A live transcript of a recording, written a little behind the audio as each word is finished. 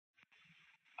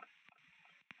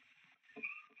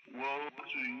Woe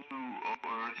to you, O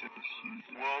earth and the sea.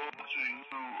 Woe to you,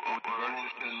 O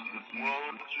earth and the sea.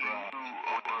 Woe to you,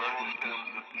 O earth and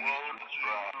the sea. Woe to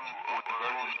you, O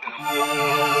earth and the sea.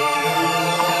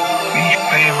 Be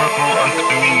favorable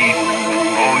unto me,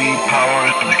 O ye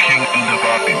powers of the kingdom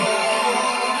divine.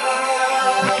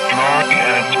 With glory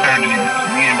and eternity,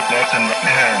 me and my left and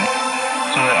right hand,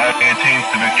 so that I may attain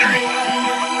the victory.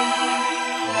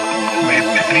 May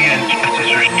pity and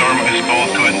justice restore my soul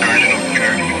to its original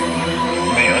purity.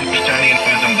 May understanding and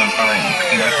wisdom divine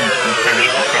connect me to the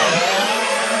perishable crown.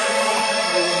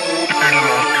 Spirit of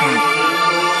Malkut,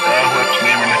 thou who hast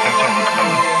made my hands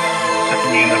overcome, set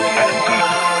me in the path of good.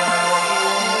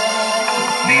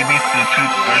 Lead me to the two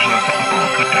pillars of the temple,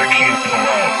 to their kingdom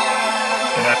walls,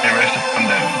 that I may rest upon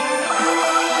them.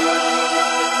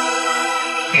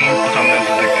 Angels on that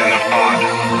stick and of God,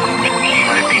 making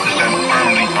my feet to stand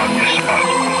firmly on your spot.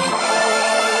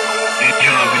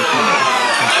 Angel of Ibura,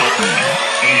 consult me.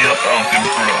 Angel of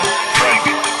Ibura, strike,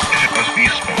 if it must be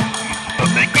so,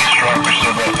 but make me stronger so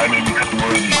that I may become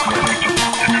worthy of my angel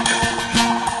certificate.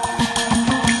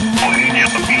 O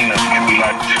angel of Bina, give me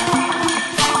light.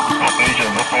 O angel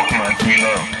of Pokemon, give me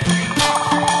love.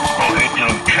 O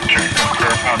angel of Catcher, confer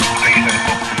upon me faith and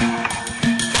hope.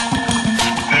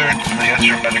 Spirit of the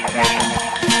Astromatic Warble,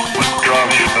 withdraw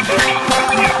me from the darkness of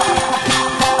Athea.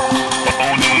 O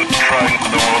new trying of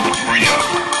the world of Bria,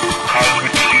 cause me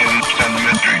to see and understand the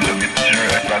mysteries of the consider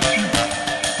I cannot see.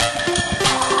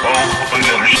 O holy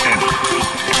understanding,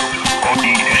 O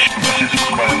ye Ishmael,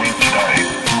 by the name to die.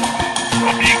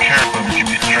 O ye careful, give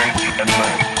me strength and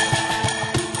life.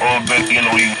 O Ben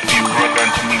Elohim, be brought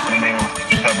unto me in the name of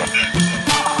Sabbath.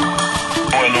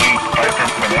 O Elohim, I pray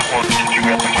that I hold me to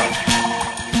your appetite.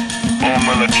 O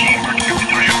Malakim, forgive me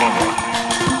through Jehovah.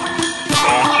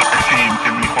 O Seraphim,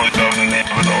 give me holy love in the name